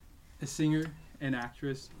a singer, an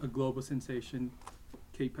actress, a global sensation,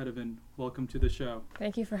 Kate Peytavin. Welcome to the show.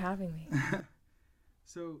 Thank you for having me.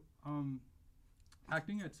 So,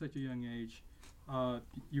 acting at such a young age,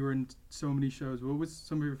 you were in so many shows. What was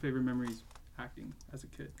some of your favorite memories acting as a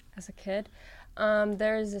kid? As a kid,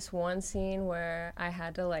 there's this one scene where I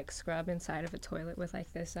had to like scrub inside of a toilet with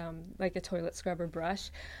like this like a toilet scrubber brush,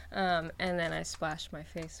 and then I splashed my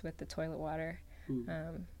face with the toilet water.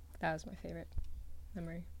 That was my favorite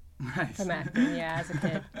memory. Nice. From acting, yeah, as a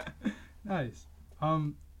kid. Nice.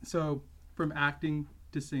 So from acting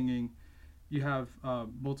to singing, you have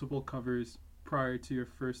multiple covers prior to your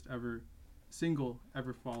first ever single,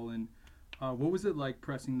 Ever Fallen. What was it like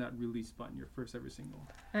pressing that release button, your first ever single?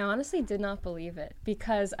 I honestly did not believe it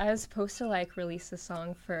because I was supposed to like release the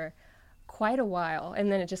song for quite a while,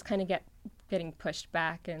 and then it just kind of getting pushed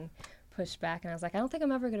back, and I was like, I don't think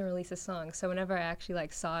I'm ever going to release a song. So whenever I actually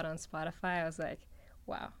like saw it on Spotify, I was like,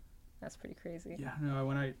 wow, that's pretty crazy. Yeah, no,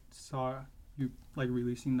 when I saw you like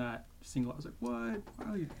releasing that single, I was like, what?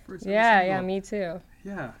 Wow, your first ever Yeah, single. yeah, me too.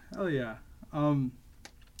 Yeah, hell yeah.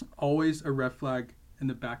 Always a red flag in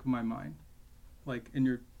the back of my mind. Like in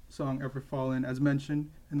your song Ever Fallen, as mentioned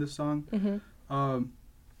in the song,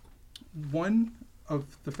 one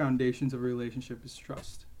of the foundations of a relationship is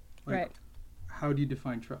trust. Like, right. How do you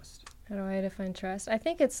define trust? How do I define trust? I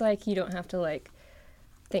think it's like you don't have to like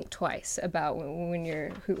think twice about when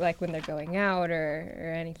they're going out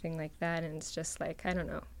or anything like that, and it's just like, I don't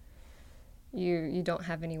know, you don't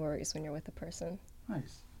have any worries when you're with a person.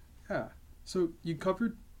 Nice. Yeah. So you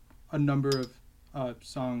covered a number of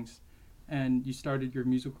songs, and you started your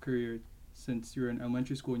musical career since you were in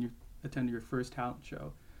elementary school and you attended your first talent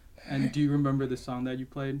show. And do you remember the song that you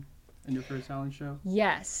played in your first talent show?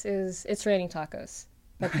 Yes, It's Raining Tacos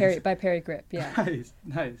by Perry Grip. Yeah.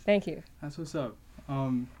 Nice. Thank you. That's what's up.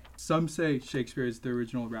 Some say Shakespeare is the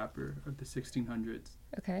original rapper of the 1600s.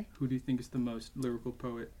 Okay. Who do you think is the most lyrical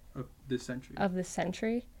poet of this century? Of this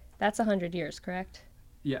century? That's 100 years, correct?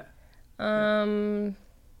 Yeah.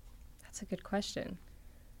 That's a good question.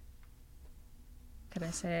 Can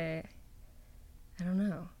I say, I don't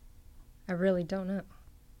know. I really don't know.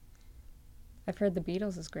 I've heard the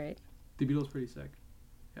Beatles is great. The Beatles pretty sick.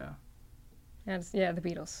 Yeah. Yeah, the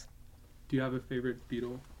Beatles. Do you have a favorite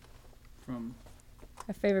Beatle from...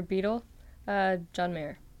 A favorite Beatle? John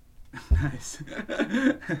Mayer. Nice.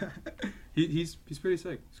 He's pretty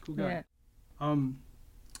sick. He's a cool guy. Yeah.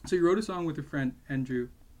 So you wrote a song with your friend Andrew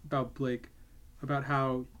about Blake, about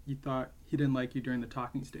how you thought he didn't like you during the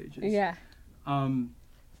talking stages. Yeah.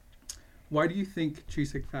 Why do you think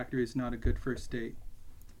Cheesecake Factory is not a good first date?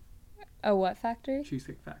 A what factory?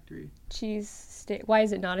 Cheesecake Factory. Why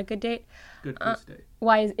is it not a good date? Good first date.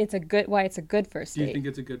 Why it's a good first date? Do you think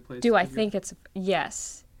it's a good place?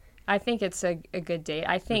 Yes. I think it's a good date.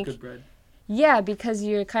 I think good bread. Yeah, because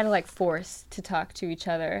you're kind of like forced to talk to each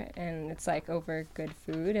other, and it's like over good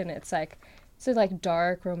food, and it's a like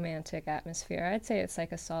dark romantic atmosphere. I'd say it's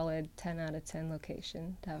like a solid 10 out of 10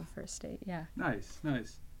 location to have a first date. Yeah. Nice.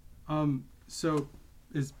 So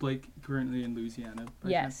is Blake currently in Louisiana?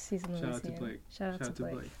 Yes, he's in Louisiana. Shout out to Blake. Shout out to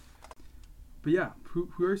Blake. But yeah,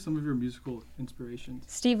 who are some of your musical inspirations?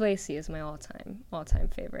 Steve Lacy is my all-time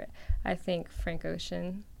favorite. I think Frank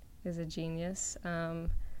Ocean is a genius.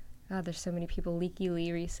 There's so many people. Leaky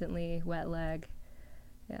Lee recently, Wet Leg.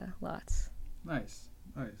 Yeah, lots. Nice.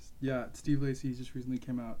 Yeah, Steve Lacy just recently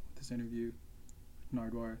came out with this interview with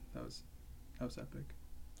Nardwar. That was epic.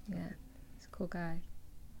 Yeah, he's a cool guy.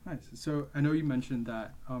 Nice. So I know you mentioned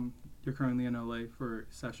that you're currently in LA for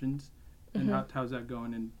sessions, and how's that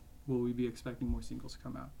going? And will we be expecting more singles to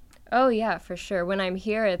come out? Oh yeah, for sure. When I'm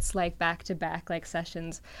here, it's like back-to-back like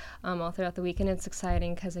sessions all throughout the week, and it's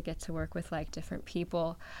exciting because I get to work with like different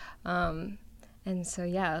people. And so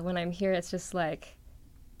yeah, when I'm here, it's just like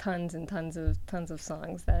tons and tons of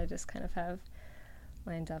songs that I just kind of have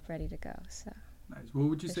lined up, ready to go. So. Nice. What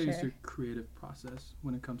would you say is your creative process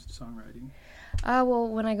when it comes to songwriting? Well,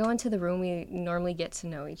 when I go into the room, we normally get to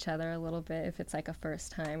know each other a little bit. If it's like a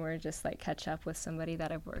first time, or just like catch up with somebody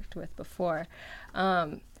that I've worked with before.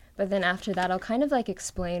 But then after that, I'll kind of like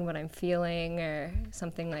explain what I'm feeling or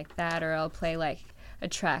something like that, or I'll play like a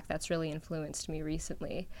track that's really influenced me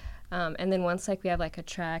recently. And then once like we have like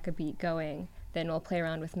a beat going, then we'll play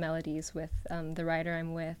around with melodies with the writer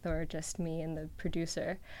I'm with, or just me and the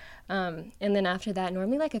producer. And then after that,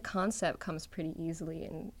 normally like a concept comes pretty easily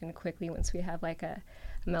and quickly once we have like a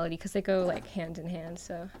melody, because they go like hand in hand.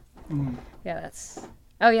 So yeah, that's.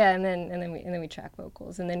 Oh yeah, and then we track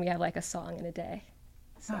vocals, and then we have like a song in a day.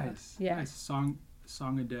 So, nice. Yeah. Nice. Song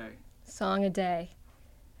a day. Song a day,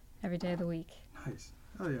 every day of the week. Nice.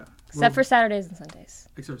 Oh yeah. Except for Saturdays and Sundays.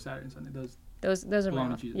 Except for Saturday and Sunday. Those are my belong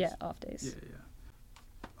to off, Jesus. yeah, off days. Yeah.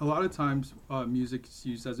 A lot of times, music is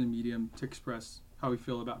used as a medium to express how we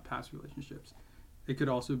feel about past relationships. It could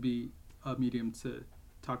also be a medium to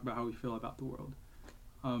talk about how we feel about the world.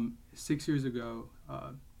 6 years ago,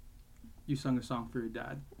 you sung a song for your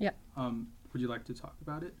dad. Yeah. Would you like to talk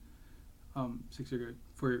about it? 6 years ago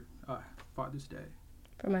for Father's Day.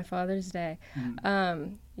 For my Father's Day.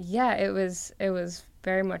 Mm. Yeah, it was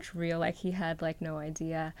very much real. Like, he had like no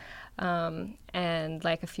idea. And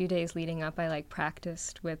like a few days leading up, I like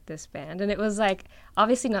practiced with this band, and it was like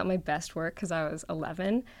obviously not my best work because I was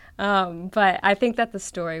 11. But I think that the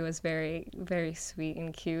story was very, very sweet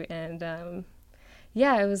and cute, and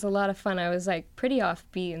yeah, it was a lot of fun. I was like pretty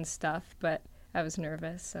offbeat and stuff, but I was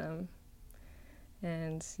nervous.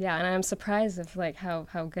 And yeah, and I'm surprised of like how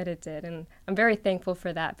good it did, and I'm very thankful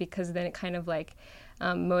for that, because then it kind of like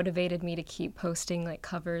motivated me to keep posting like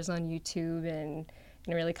covers on YouTube, and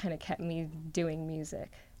really kind of kept me doing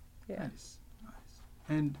music. Yeah. Nice.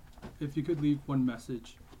 And if you could leave one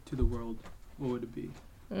message to the world, what would it be?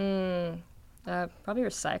 Probably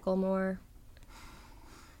recycle more.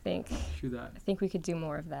 I think we could do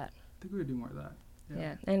more of that. I think we could do more of that.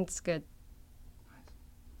 Yeah, and it's good.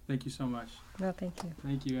 Thank you so much. No, thank you.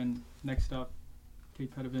 Thank you. And next up,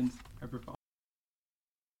 Kate Peytavin's Ever